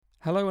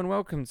Hello and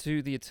welcome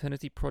to the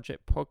Eternity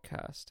Project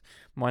podcast.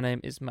 My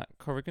name is Matt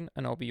Corrigan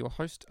and I'll be your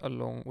host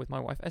along with my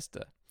wife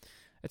Esther.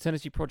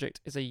 Eternity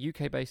Project is a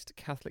UK-based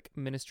Catholic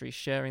ministry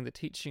sharing the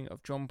teaching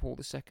of John Paul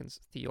II's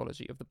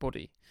theology of the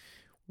body.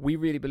 We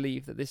really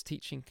believe that this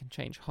teaching can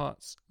change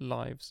hearts,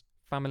 lives,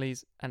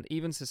 families, and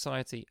even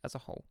society as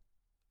a whole.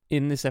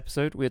 In this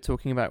episode, we are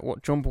talking about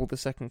what John Paul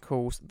II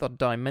calls the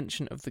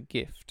dimension of the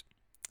gift.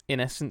 In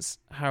essence,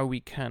 how we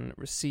can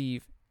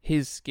receive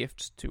his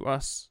gifts to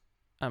us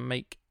and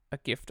make a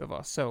gift of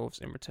ourselves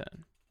in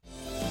return.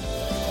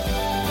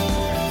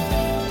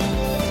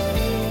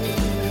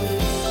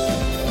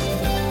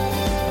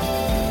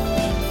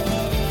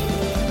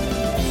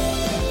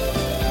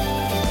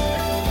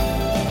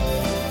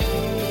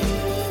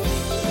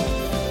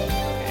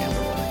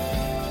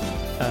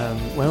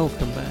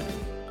 Welcome back.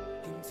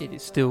 It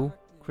is still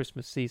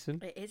Christmas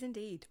season. It is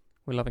indeed.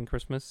 We're loving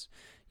Christmas.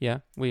 Yeah,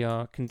 we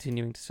are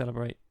continuing to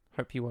celebrate.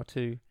 Hope you are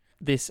too.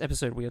 This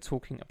episode we are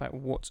talking about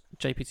what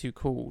JP2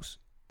 calls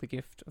the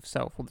gift of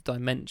self, or the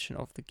dimension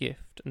of the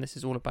gift, and this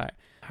is all about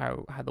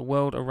how the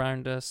world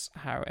around us,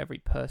 how every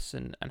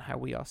person and how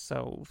we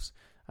ourselves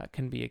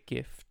can be a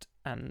gift,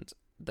 and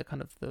the kind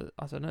of the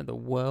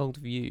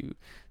worldview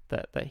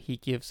that he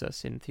gives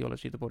us in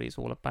Theology of the Body is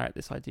all about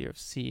this idea of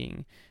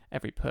seeing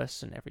every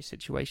person, every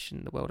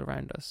situation, the world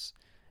around us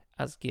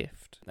as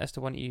gift.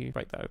 Esther, why don't you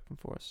break that open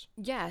for us?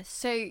 Yeah,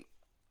 so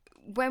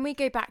when we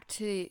go back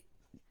to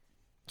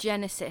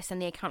Genesis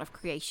and the account of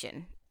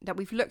creation that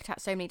we've looked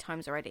at so many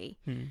times already,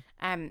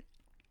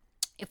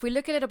 if we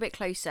look a little bit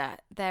closer,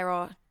 there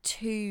are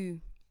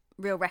two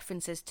real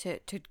references to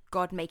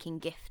God making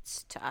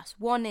gifts to us.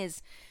 One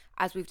is,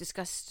 as we've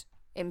discussed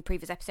in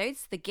previous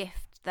episodes, the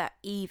gift that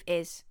Eve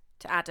is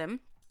to Adam,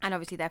 and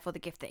obviously therefore the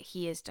gift that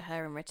he is to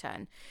her in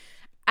return.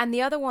 And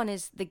the other one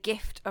is the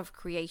gift of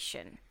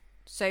creation.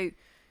 So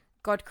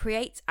God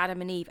creates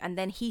Adam and Eve, and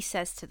then he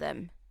says to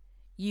them,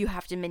 you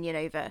have dominion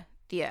over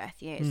the earth.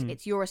 You know,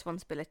 it's your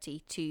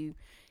responsibility to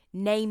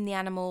name the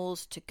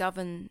animals, to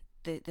govern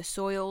the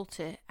soil,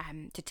 to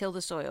till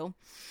the soil,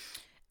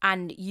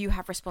 and you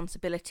have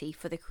responsibility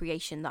for the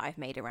creation that I've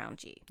made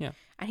around you. Yeah.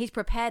 And he's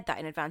prepared that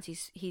in advance.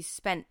 He's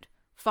spent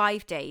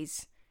 5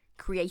 days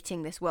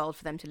creating this world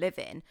for them to live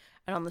in,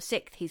 and on the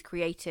 6th he's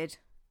created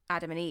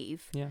Adam and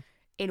Eve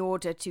in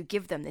order to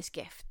give them this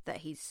gift that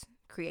he's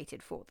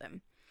created for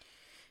them.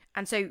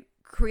 And so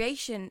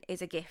creation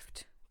is a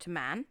gift to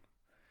man,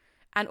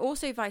 and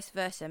also vice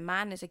versa.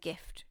 Man is a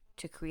gift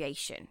to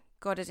creation.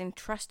 God has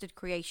entrusted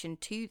creation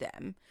to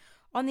them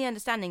on the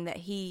understanding that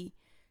he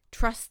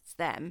trusts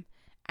them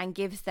and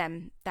gives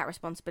them that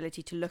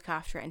responsibility to look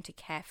after it and to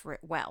care for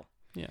it well.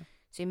 Yeah.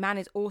 So man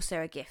is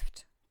also a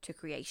gift to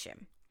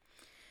creation.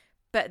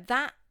 But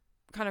that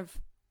kind of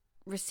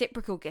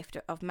reciprocal gift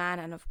of man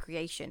and of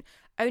creation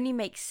only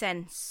makes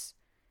sense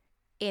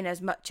in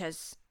as much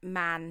as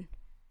man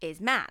is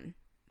man.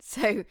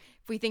 So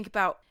if we think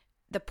about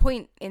the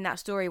point in that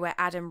story where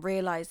Adam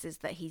realizes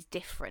that he's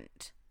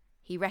different,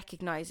 he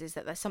recognizes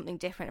that there's something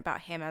different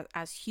about him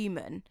as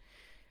human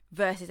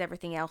versus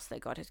everything else that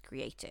God has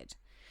created.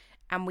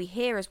 And we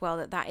hear as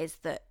well that is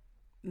that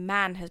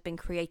man has been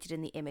created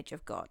in the image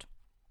of God.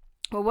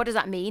 Well, what does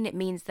that mean? It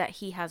means that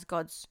he has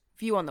God's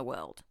view on the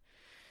world.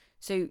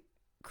 So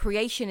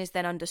creation is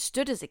then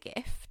understood as a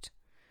gift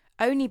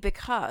only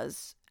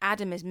because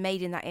Adam is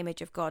made in that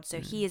image of God.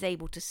 So he is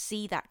able to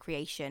see that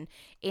creation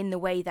in the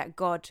way that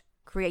God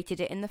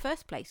created it in the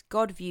first place.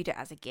 God viewed it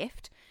as a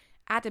gift.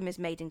 Adam is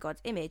made in God's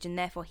image, and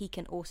therefore he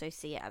can also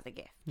see it as a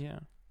gift. Yeah.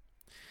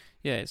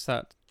 Yeah, it's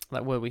that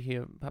word we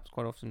hear perhaps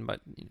quite often about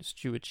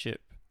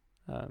stewardship,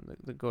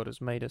 that God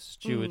has made us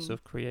stewards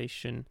of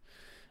creation,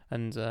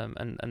 and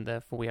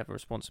therefore we have a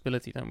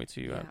responsibility, don't we,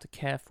 to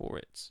care for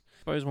it. I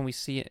suppose when we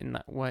see it in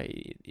that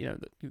way,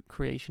 that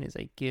creation is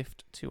a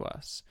gift to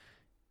us,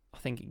 I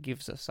think it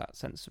gives us that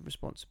sense of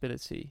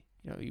responsibility.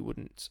 You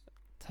wouldn't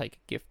take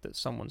a gift that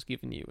someone's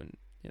given you and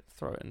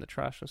throw it in the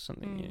trash or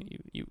something.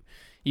 You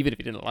even if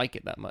you didn't like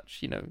it that much,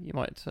 you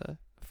might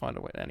find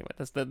a way. Anyway,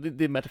 that's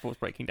the metaphor's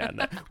breaking down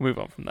there. We'll move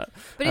on from that.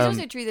 But it's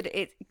also true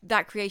that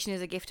that creation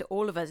is a gift to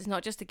all of us. It's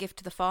not just a gift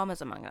to the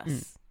farmers among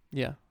us.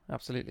 Yeah,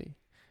 absolutely.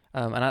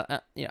 And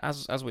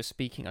as we're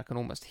speaking, I can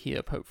almost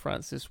hear Pope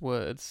Francis'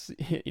 words,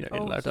 in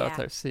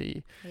Laudato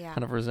Si,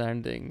 kind of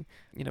resounding.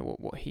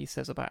 What he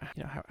says about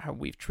how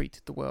we've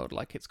treated the world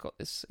like it's got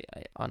this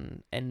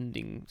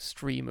unending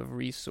stream of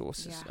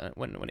resources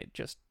when it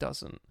just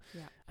doesn't.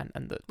 Yeah.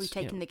 And that we've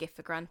taken the gift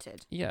for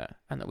granted. Yeah,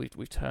 and that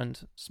we've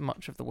turned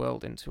much of the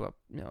world into a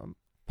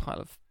pile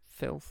of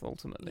filth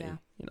ultimately.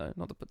 Yeah.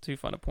 Not to put too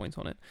fine a point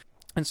on it.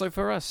 And so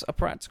for us, a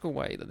practical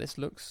way that this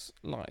looks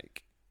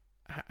like.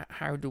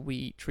 How do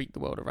we treat the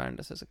world around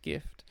us as a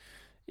gift?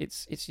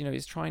 It's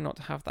trying not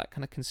to have that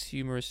kind of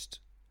consumerist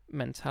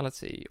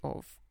mentality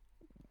of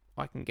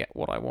I can get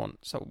what I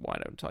want, so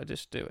why don't I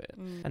just do it?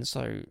 And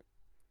so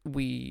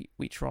we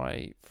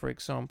try, for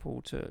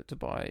example, to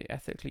buy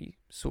ethically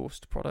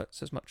sourced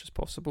products as much as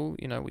possible.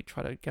 We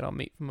try to get our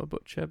meat from a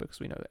butcher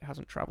because we know it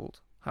hasn't travelled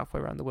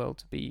halfway around the world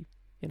to be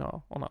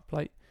on our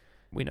plate.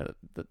 We know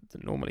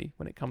that normally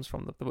when it comes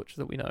from the butcher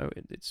that we know,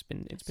 it's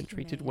been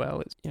treated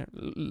well. It's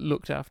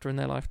looked after in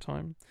their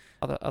lifetime.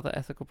 Other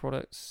ethical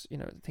products,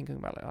 thinking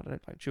about like, I don't know,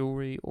 like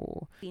jewelry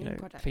or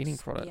cleaning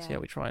products. Yeah,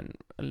 we try and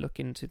look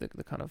into the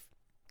kind of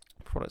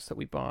products that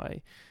we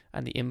buy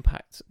and the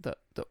impact that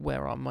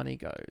where our money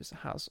goes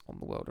has on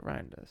the world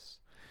around us.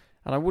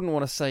 And I wouldn't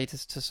want to say to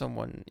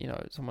someone,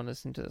 someone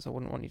listening to this, I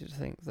wouldn't want you to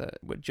think that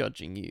we're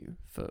judging you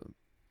for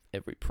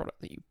every product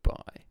that you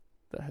buy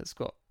that has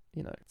got,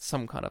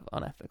 some kind of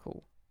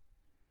unethical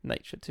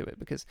nature to it,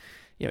 because,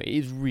 it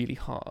is really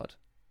hard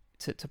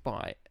to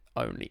buy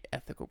only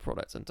ethical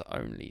products and to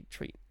only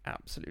treat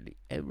absolutely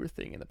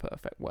everything in the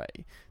perfect way.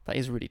 That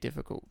is really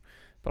difficult.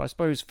 But I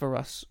suppose for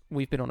us,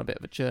 we've been on a bit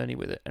of a journey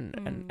with it,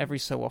 and every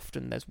so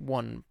often there's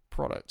one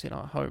product in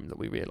our home that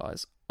we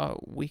realise,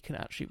 we can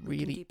actually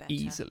really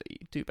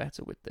easily do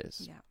better with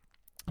this. Yeah.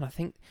 And I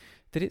think,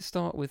 did it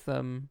start with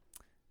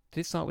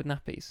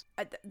nappies?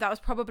 That was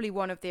probably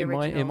one of the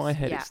originals. In my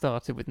head, it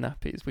started with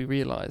nappies. We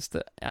realised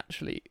that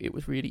actually it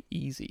was really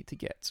easy to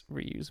get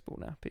reusable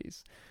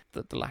nappies.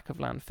 That the lack of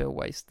landfill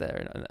waste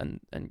there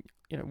and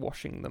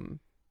washing them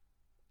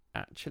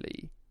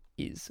actually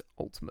is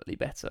ultimately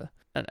better.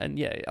 And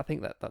yeah, I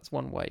think that's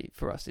one way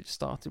for us. It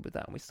started with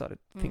that, and we started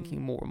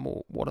thinking more and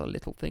more, what are the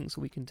little things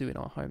we can do in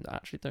our home that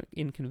actually don't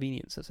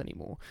inconvenience us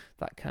anymore,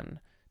 that can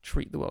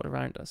treat the world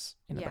around us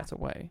in a better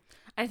way.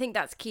 I think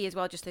that's key as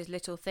well, just those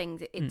little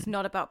things. It's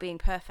not about being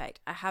perfect.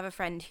 I have a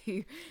friend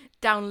who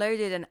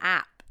downloaded an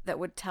app that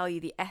would tell you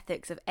the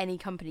ethics of any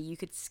company. You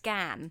could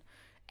scan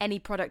any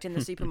product in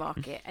the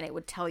supermarket and it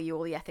would tell you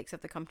all the ethics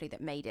of the company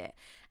that made it.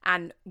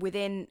 And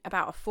within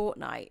about a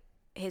fortnight,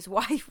 his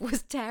wife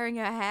was tearing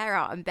her hair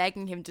out and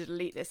begging him to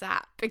delete this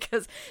app,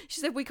 because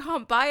she said, we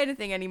can't buy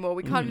anything anymore.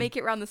 We can't make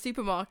it around the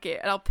supermarket,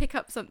 and I'll pick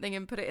up something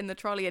and put it in the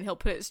trolley and he'll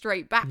put it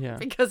straight back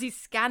because he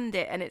scanned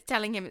it and it's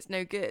telling him it's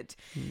no good.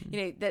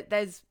 That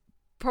there's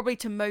probably,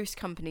 to most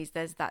companies,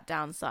 there's that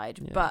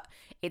downside, but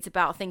it's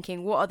about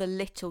thinking, what are the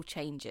little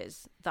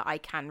changes that I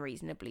can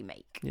reasonably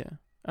make? Yeah.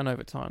 And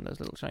over time, those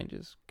little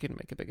changes can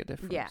make a bigger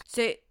difference. Yeah.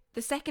 So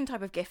the second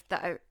type of gift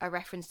that I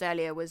referenced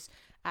earlier was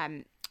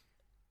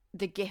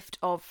the gift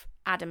of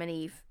Adam and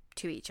Eve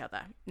to each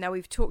other. Now,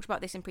 we've talked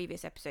about this in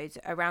previous episodes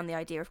around the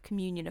idea of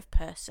communion of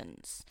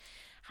persons.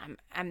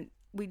 And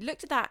we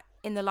looked at that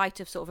in the light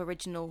of sort of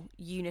original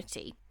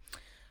unity.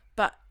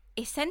 But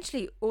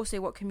essentially,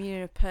 also what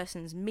communion of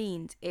persons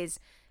means is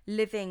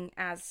living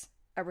as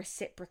a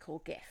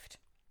reciprocal gift.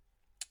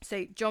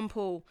 So John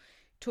Paul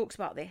talks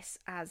about this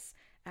as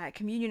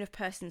communion of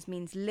persons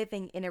means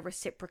living in a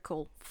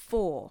reciprocal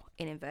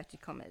in inverted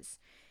commas,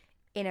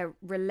 in a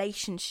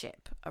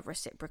relationship of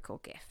reciprocal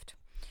gift.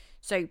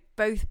 So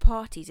both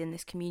parties in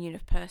this communion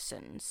of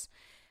persons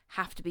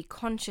have to be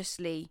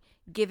consciously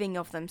giving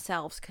of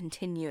themselves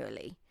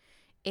continually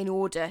in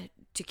order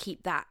to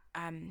keep that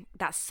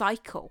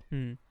cycle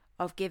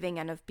of giving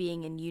and of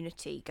being in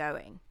unity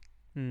going.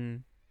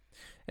 And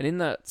in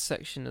that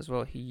section as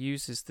well, he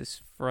uses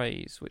this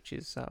phrase, which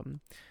is,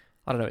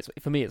 I don't know,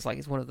 for me, it's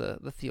one of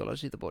the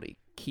theology of the body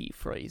key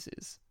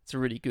phrases. It's a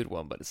really good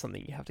one, but it's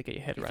something you have to get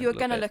your head around. If you're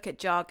going to look at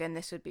jargon,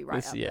 this would be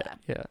up there.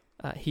 Yeah.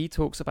 He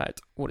talks about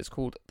what is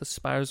called the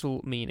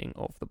spousal meaning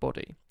of the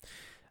body.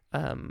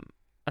 And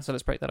so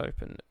let's break that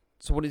open.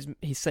 So what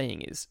he's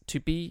saying is,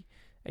 to be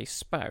a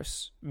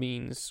spouse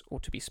means, or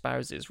to be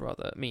spouses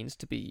rather, means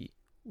to be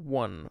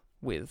one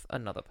with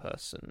another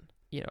person.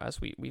 As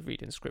we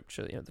read in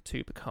scripture, the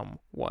two become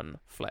one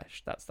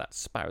flesh. That's that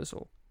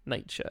spousal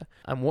nature.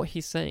 And what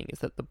he's saying is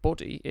that the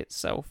body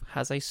itself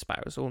has a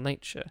spousal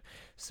nature.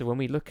 So when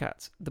we look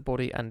at the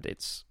body and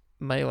its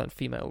male and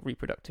female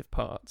reproductive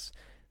parts,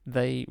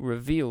 they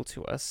reveal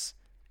to us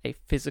a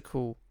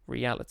physical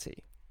reality.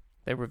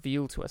 They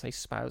reveal to us a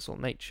spousal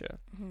nature.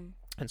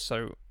 And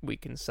so we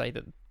can say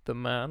that the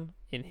man,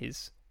 in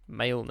his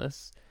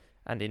maleness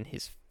and in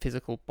his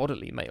physical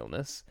bodily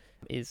maleness,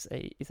 is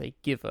a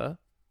giver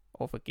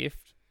of a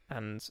gift,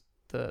 and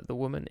the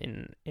woman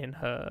in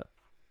her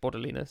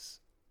bodiliness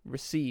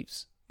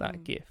receives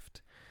that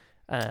gift,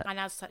 and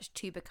as such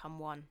two become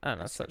one.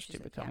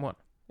 One,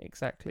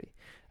 exactly.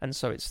 And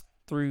so it's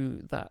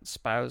through that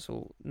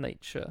spousal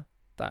nature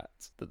that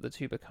the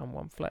two become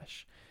one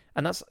flesh,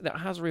 and that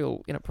has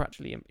real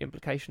practically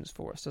implications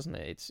for us, doesn't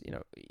it? It's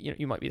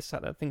you might be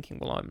sat there thinking,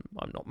 well,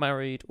 I'm not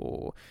married,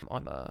 or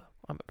I'm a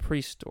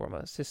priest, or I'm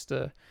a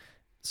sister.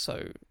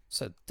 So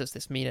does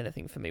this mean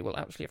anything for me? Well,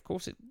 actually, of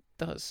course it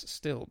does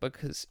still,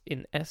 because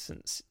in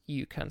essence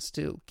you can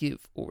still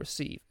give or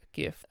receive a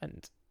gift,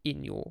 and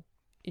in your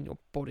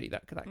body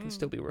that can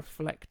still be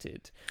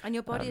reflected, and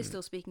your body is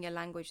still speaking a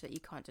language that you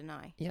can't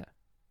deny. Yeah,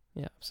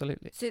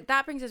 absolutely. So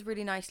that brings us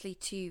really nicely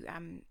to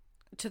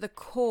the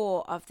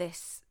core of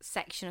this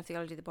section of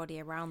theology of the body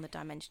around the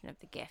dimension of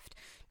the gift.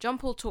 John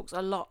Paul talks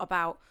a lot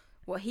about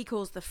what he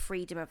calls the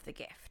freedom of the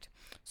gift.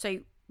 So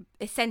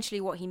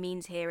essentially what he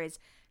means here is,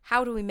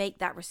 how do we make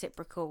that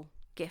reciprocal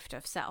gift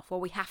of self?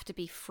 Well, we have to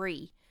be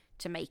free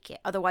to make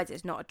it. Otherwise,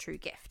 it's not a true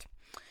gift.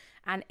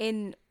 And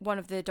in one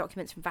of the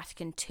documents from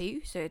Vatican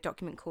II, so a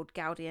document called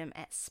Gaudium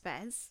et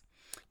Spes,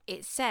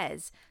 it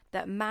says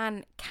that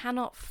man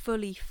cannot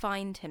fully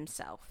find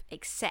himself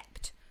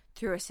except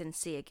through a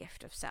sincere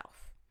gift of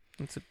self.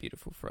 It's a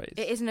beautiful phrase.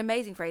 It is an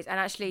amazing phrase. And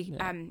actually,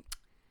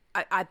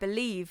 I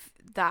believe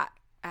that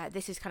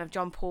this is kind of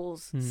John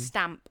Paul's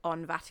stamp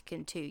on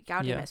Vatican II.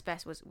 Gaudium et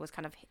Spes was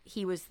kind of,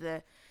 he was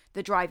the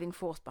driving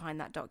force behind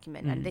that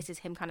document. And this is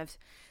him kind of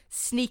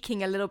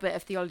sneaking a little bit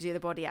of theology of the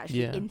body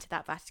actually into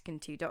that Vatican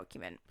II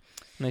document.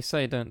 And they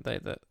say, don't they,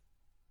 that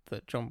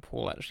John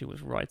Paul actually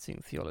was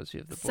writing theology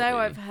of the body. So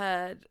I've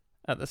heard.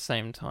 At the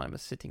same time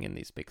as sitting in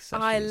these big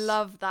sessions. I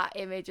love that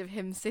image of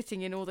him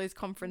sitting in all those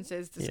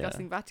conferences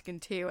discussing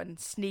Vatican II and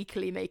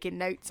sneakily making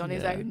notes on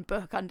his own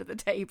book under the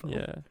table.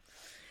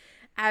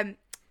 Yeah.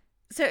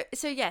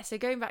 So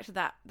going back to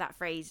that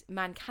phrase,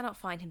 man cannot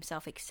find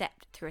himself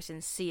except through a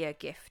sincere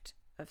gift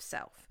of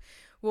self.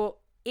 Well,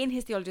 in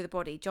his theology of the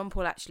body, John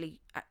Paul actually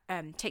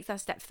takes that a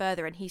step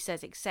further, and he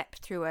says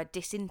except through a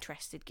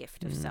disinterested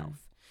gift of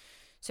self.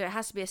 So it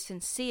has to be a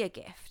sincere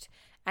gift,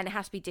 and it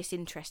has to be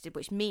disinterested,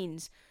 which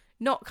means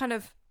not kind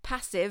of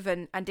passive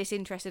and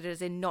disinterested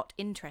as in not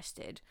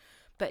interested,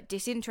 but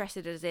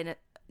disinterested as in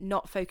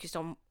not focused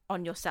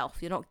on yourself.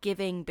 You're not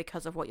giving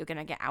because of what you're going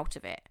to get out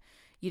of it.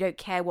 You don't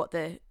care what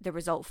the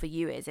result for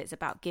you is. It's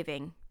about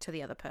giving to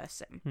the other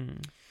person.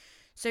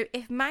 So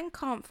if man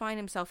can't find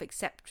himself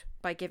except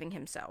by giving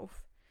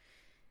himself,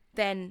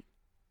 then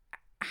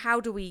how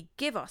do we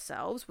give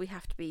ourselves? We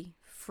have to be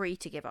free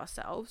to give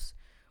ourselves,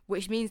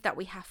 which means that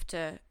we have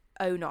to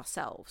own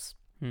ourselves.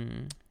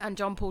 And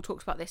John Paul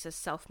talks about this as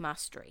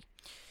self-mastery.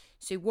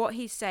 So what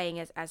he's saying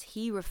is, as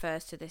he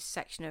refers to this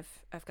section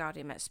of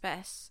Gaudium et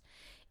Spes,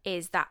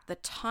 is that the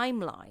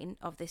timeline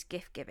of this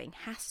gift giving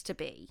has to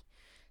be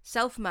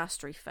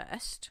self-mastery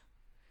first.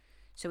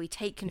 So we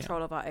take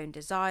control of our own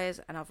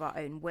desires and of our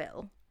own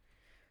will,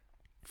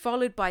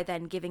 followed by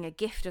then giving a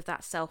gift of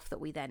that self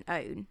that we then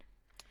own.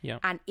 Yeah.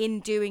 And in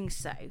doing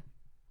so,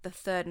 the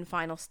third and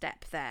final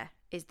step there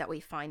is that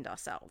we find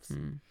ourselves.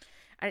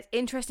 And it's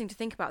interesting to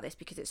think about this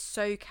because it's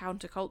so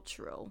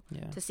countercultural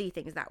to see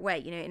things that way.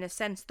 You know, in a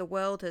sense, the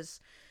world has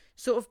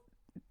sort of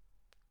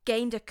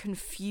gained a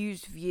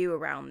confused view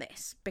around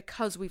this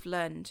because we've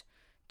learned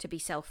to be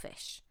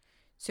selfish.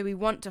 So we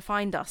want to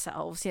find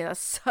ourselves. You know,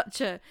 that's such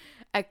a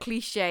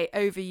cliche,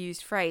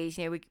 overused phrase.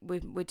 You know,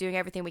 we're doing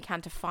everything we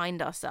can to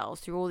find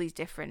ourselves through all these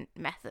different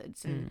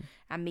methods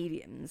and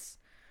mediums.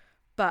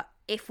 But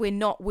if we're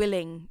not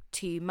willing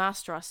to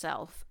master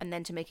ourselves and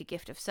then to make a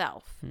gift of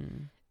self,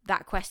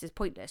 that quest is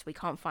pointless. We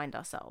can't find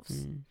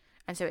ourselves.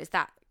 And so it's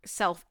that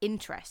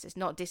self-interest. It's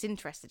not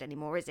disinterested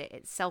anymore, is it?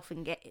 It's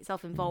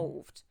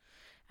self-involved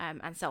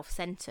and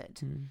self-centered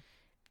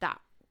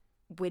that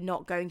we're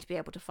not going to be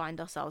able to find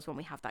ourselves when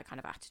we have that kind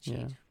of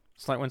attitude. Yeah.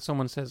 It's like when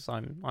someone says,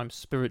 I'm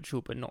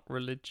spiritual but not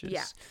religious.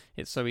 Yeah.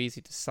 It's so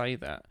easy to say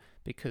that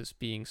because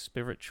being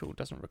spiritual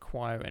doesn't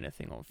require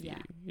anything of you.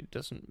 It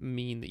doesn't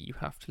mean that you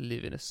have to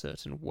live in a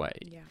certain way.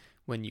 Yeah.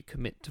 When you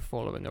commit to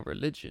following a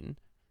religion,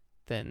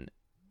 then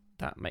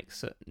that makes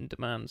certain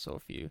demands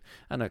of you.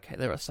 And okay,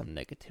 there are some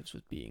negatives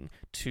with being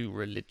too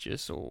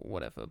religious or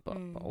whatever, but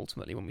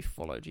ultimately when we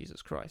follow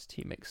Jesus Christ,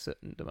 he makes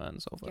certain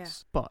demands of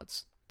us.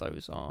 But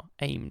those are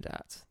aimed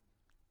at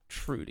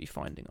truly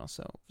finding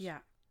ourselves. Yeah.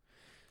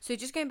 So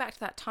just going back to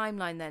that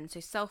timeline then, so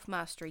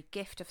self-mastery,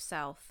 gift of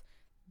self,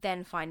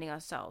 then finding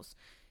ourselves.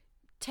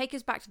 Take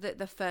us back to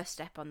the first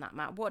step on that,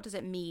 Matt. What does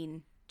it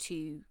mean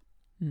to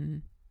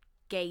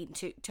gain,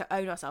 to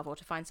own ourselves or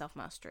to find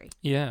self-mastery?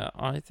 Yeah,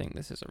 I think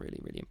this is a really,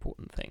 really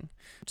important thing.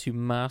 To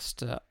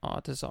master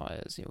our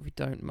desires. You know, if we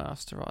don't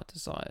master our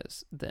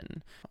desires,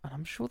 then, and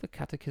I'm sure the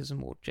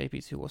Catechism or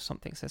JP2 or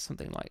something says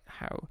something like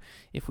how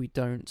if we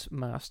don't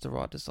master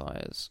our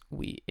desires,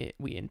 we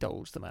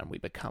indulge them and we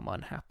become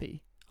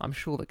unhappy. I'm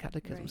sure the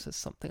Catechism says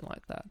something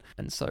like that.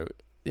 And so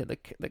the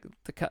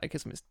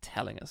Catechism is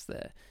telling us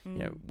there, you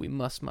know, we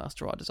must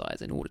master our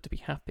desires in order to be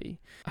happy.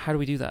 How do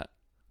we do that?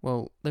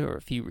 Well, there are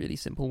a few really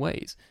simple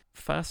ways.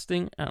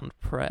 Fasting and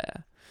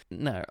prayer.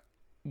 Now,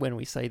 when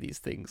we say these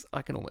things,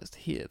 I can almost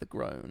hear the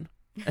groan.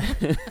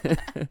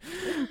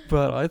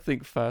 But I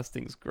think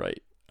fasting's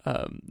great.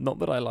 Not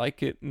that I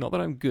like it, not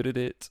that I'm good at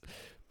it,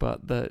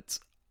 but that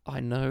I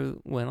know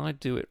when I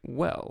do it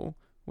well,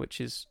 which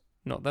is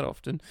not that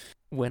often,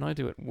 when I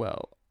do it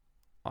well,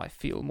 I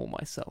feel more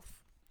myself.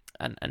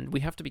 And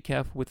we have to be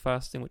careful with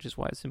fasting, which is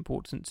why it's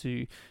important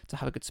to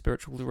have a good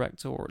spiritual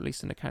director or at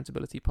least an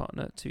accountability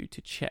partner to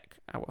check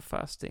our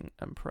fasting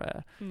and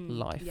prayer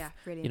life. Yeah,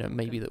 really. You know,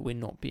 maybe that we're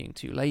not being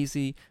too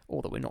lazy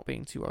or that we're not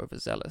being too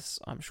overzealous.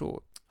 I'm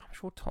sure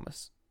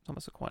Thomas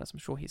Aquinas, I'm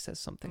sure he says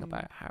something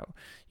about how,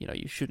 you know,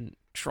 you shouldn't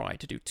try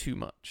to do too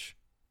much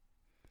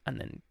and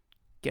then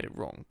get it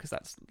wrong, because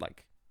that's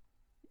like,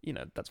 you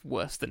know, that's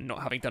worse than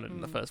not having done it in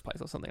the first place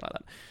or something like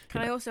that.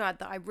 Can I also add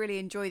that I really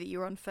enjoy that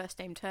you're on first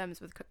name terms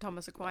with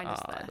Thomas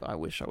Aquinas there. I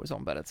wish I was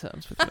on better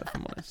terms with him, if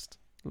I'm honest.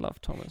 Love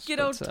Thomas. Good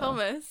old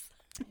Thomas.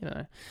 You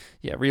know,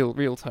 yeah,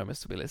 real Thomas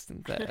to be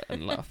listening there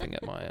and laughing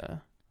at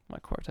my my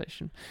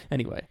quotation.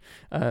 Anyway,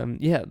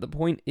 the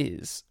point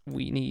is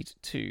we need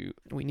to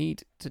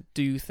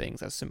do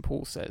things, as St.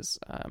 Paul says.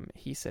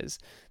 He says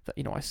that,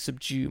 I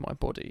subdue my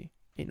body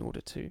in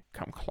order to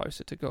come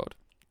closer to God.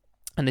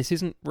 And this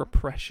isn't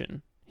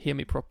repression. Hear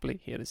me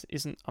properly here.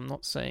 I'm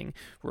not saying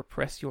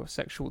repress your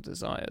sexual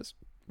desires.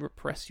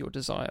 Repress your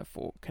desire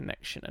for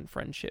connection and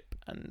friendship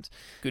and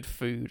good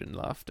food and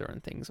laughter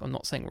and things. I'm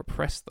not saying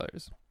repress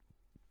those.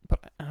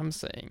 But I am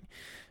saying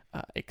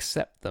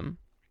accept them,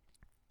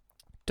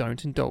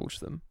 don't indulge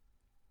them,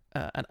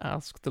 and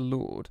ask the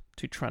Lord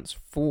to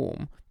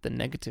transform the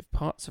negative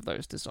parts of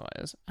those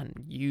desires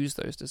and use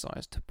those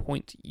desires to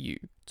point you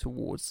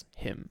towards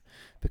Him.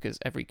 Because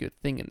every good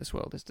thing in this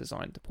world is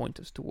designed to point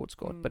us towards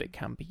God, but it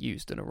can be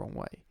used in a wrong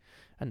way.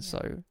 And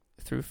so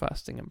through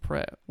fasting and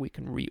prayer, we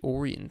can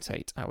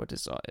reorientate our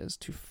desires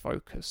to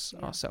focus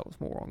ourselves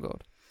more on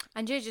God.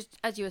 And just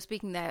as you were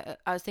speaking there,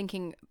 I was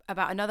thinking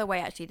about another way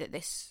actually that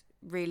this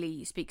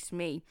really speaks to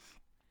me,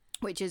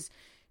 which is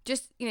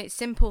just,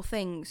 simple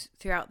things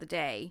throughout the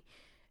day.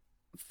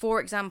 For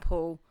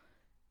example,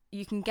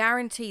 you can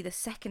guarantee the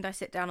second I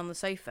sit down on the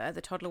sofa, the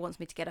toddler wants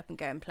me to get up and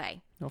go and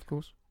play. Of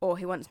course. Or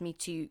he wants me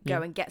to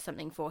go and get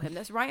something for him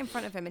that's right in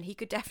front of him, and he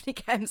could definitely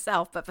get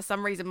himself, but for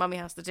some reason mummy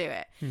has to do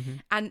it. Mm-hmm.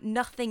 And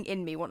nothing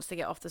in me wants to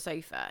get off the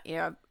sofa.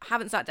 I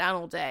haven't sat down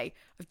all day.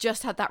 I've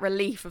just had that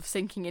relief of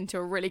sinking into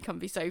a really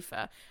comfy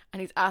sofa, and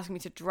he's asking me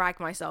to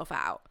drag myself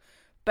out.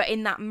 But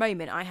in that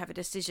moment, I have a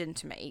decision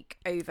to make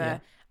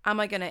over, am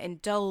I going to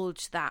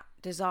indulge that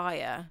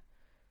desire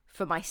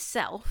for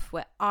myself,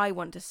 where I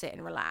want to sit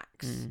and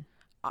relax?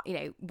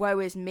 Woe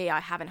is me, I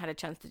haven't had a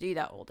chance to do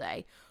that all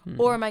day.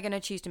 Or am I going to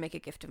choose to make a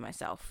gift of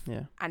myself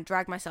and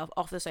drag myself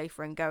off the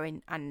sofa and go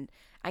in and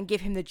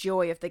give him the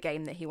joy of the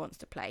game that he wants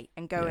to play,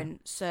 and go and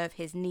serve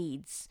his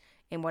needs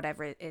in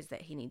whatever it is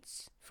that he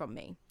needs from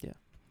me? Yeah.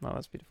 Oh,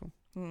 that's beautiful.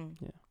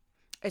 Yeah.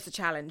 It's a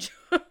challenge.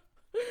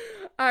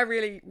 I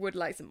really would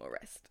like some more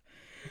rest.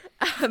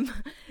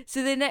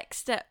 So the next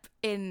step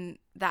in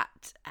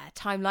that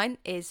timeline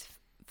is,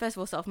 first of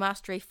all,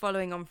 self-mastery.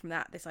 Following on from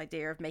that, this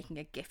idea of making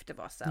a gift of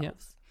ourselves. Yep.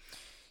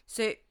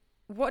 So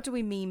what do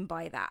we mean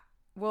by that?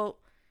 Well,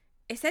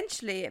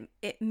 essentially,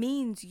 it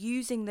means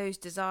using those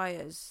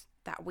desires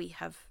that we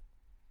have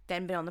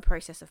then been on the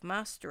process of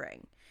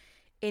mastering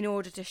in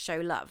order to show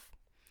love.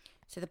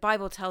 So the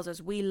Bible tells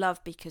us we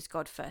love because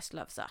God first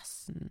loves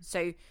us.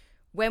 So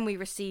when we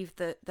receive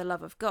the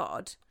love of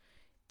God,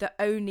 the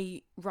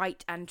only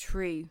right and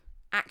true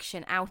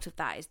action out of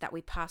that is that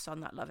we pass on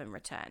that love in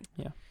return.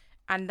 Yeah.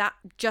 And that,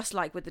 just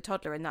like with the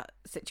toddler in that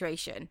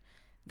situation,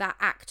 that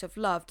act of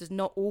love does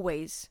not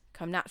always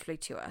come naturally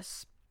to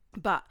us,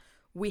 but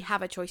we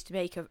have a choice to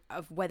make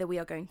of whether we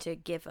are going to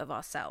give of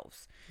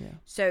ourselves. Yeah.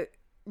 So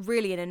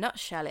really, in a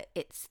nutshell,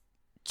 it's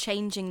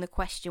changing the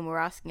question we're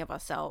asking of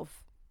ourselves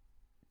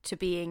to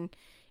being,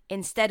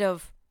 instead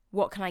of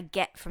what can I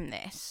get from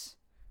this,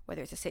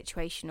 whether it's a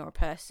situation or a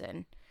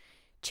person,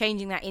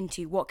 changing that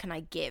into what can I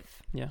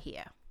give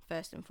here,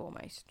 first and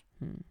foremost.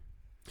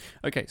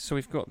 Okay, so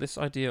we've got this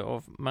idea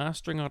of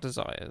mastering our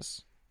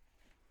desires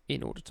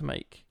in order to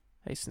make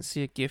a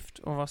sincere gift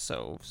of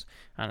ourselves,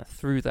 and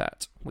through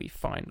that we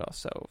find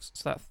ourselves.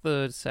 So that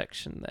third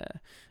section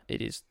there,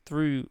 it is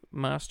through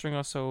mastering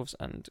ourselves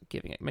and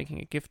making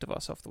a gift of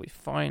ourselves that we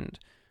find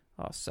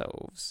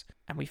ourselves,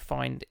 and we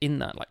find in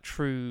that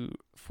true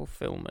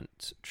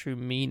fulfillment, true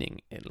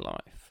meaning in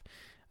life.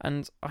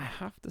 And I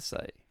have to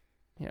say,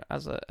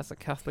 as a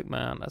Catholic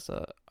man, as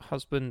a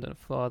husband and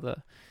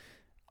father,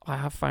 I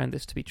have found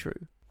this to be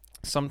true.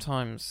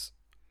 Sometimes,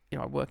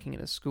 working in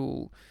a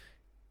school,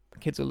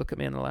 kids will look at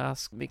me and they'll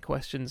ask me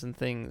questions and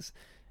things,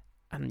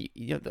 and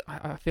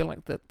I feel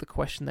like the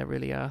question they're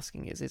really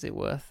asking is it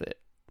worth it?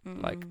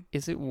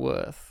 Is it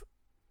worth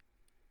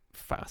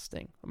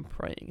fasting and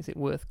praying? Is it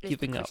worth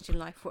giving up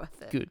life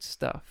worth it? Good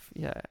stuff?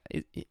 Yeah.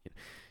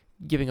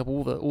 Giving up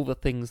all the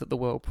things that the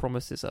world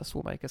promises us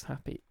will make us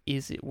happy.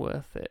 Is it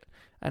worth it?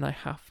 And I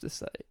have to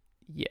say,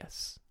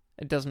 yes.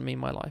 It doesn't mean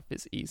my life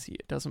is easy.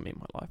 It doesn't mean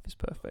my life is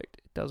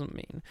perfect. It doesn't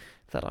mean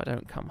that I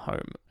don't come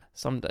home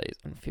some days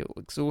and feel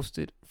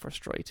exhausted,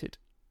 frustrated,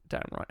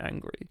 downright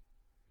angry.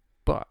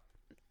 But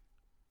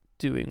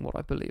doing what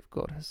I believe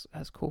God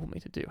has called me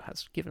to do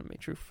has given me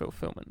true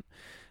fulfillment.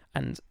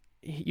 And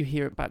you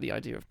hear about the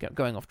idea of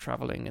going off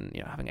traveling and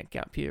having a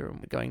gap year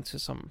and going to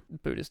some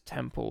Buddhist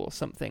temple or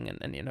something,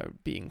 and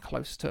being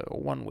close to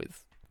or one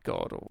with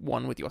God or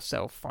one with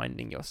yourself,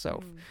 finding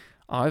yourself.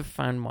 I've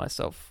found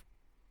myself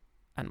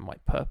and my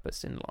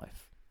purpose in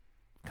life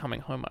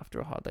coming home after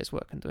a hard day's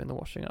work and doing the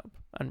washing up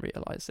and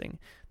realizing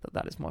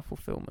that is my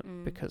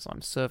fulfillment, because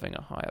I'm serving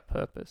a higher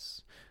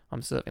purpose.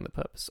 I'm serving the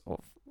purpose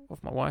of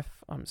my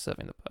wife. I'm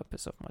serving the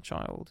purpose of my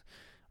child,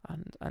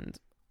 and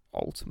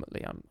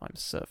ultimately I'm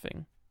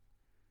serving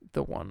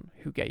the one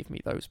who gave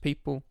me those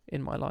people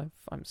in my life.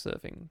 I'm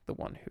serving the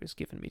one who has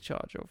given me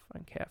charge of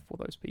and care for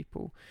those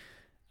people.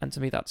 And to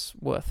me, that's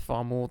worth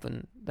far more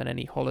than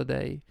any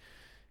holiday,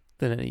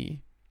 than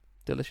any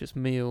delicious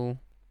meal,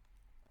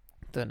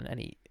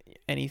 than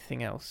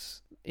anything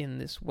else in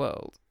this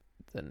world,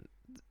 than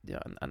yeah,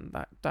 and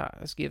that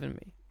has given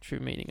me true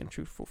meaning and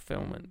true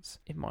fulfillment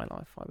in my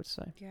life, I would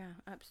say. Yeah,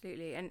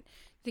 absolutely. And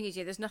the thing is,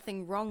 there's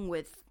nothing wrong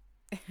with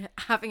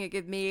having a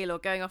good meal or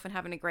going off and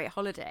having a great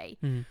holiday.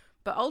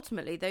 But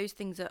ultimately, those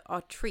things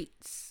are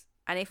treats.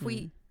 And if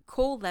we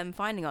call them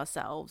finding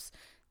ourselves,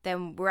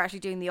 then we're actually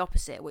doing the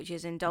opposite, which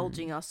is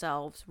indulging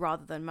ourselves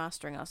rather than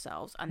mastering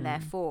ourselves, and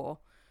therefore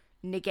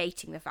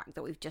negating the fact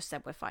that we've just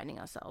said we're finding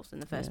ourselves in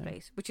the first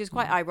place, which is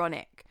quite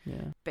ironic.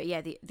 Yeah. But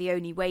yeah, the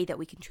only way that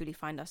we can truly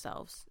find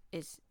ourselves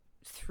is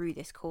through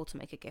this call to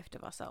make a gift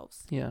of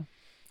ourselves. Yeah.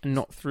 And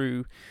not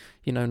through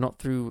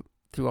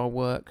our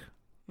work,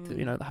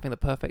 having the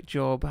perfect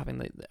job, having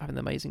the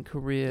amazing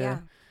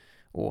career,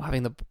 or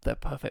having the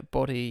perfect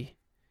body.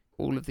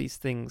 All of these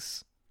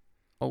things,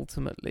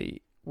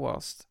 ultimately,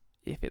 whilst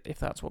if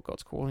that's what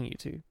God's calling you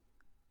to,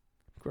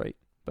 great.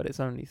 But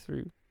it's only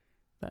through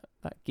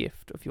that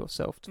gift of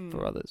yourself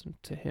for others and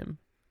to Him.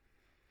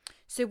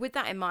 So with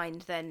that in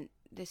mind, then,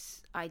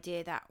 this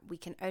idea that we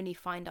can only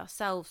find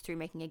ourselves through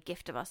making a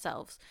gift of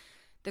ourselves,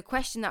 the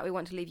question that we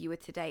want to leave you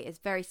with today is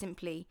very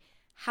simply,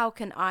 how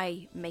can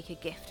I make a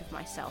gift of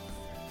myself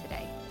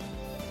today?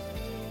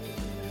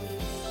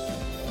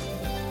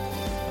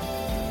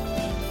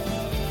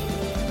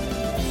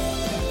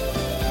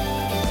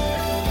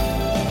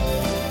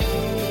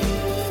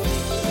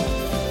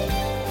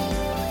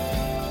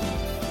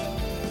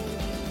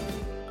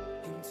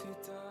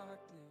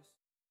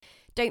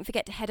 Don't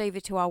forget to head over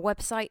to our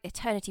website,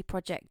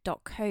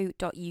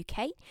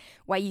 eternityproject.co.uk,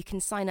 where you can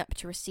sign up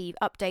to receive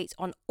updates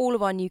on all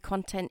of our new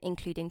content,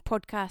 including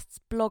podcasts,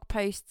 blog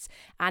posts,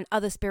 and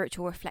other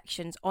spiritual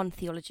reflections on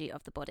theology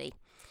of the body.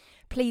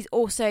 Please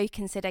also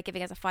consider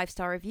giving us a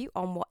 5-star review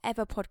on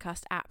whatever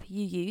podcast app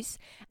you use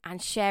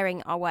and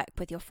sharing our work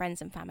with your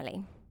friends and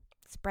family.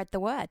 Spread the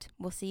word.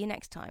 We'll see you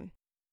next time.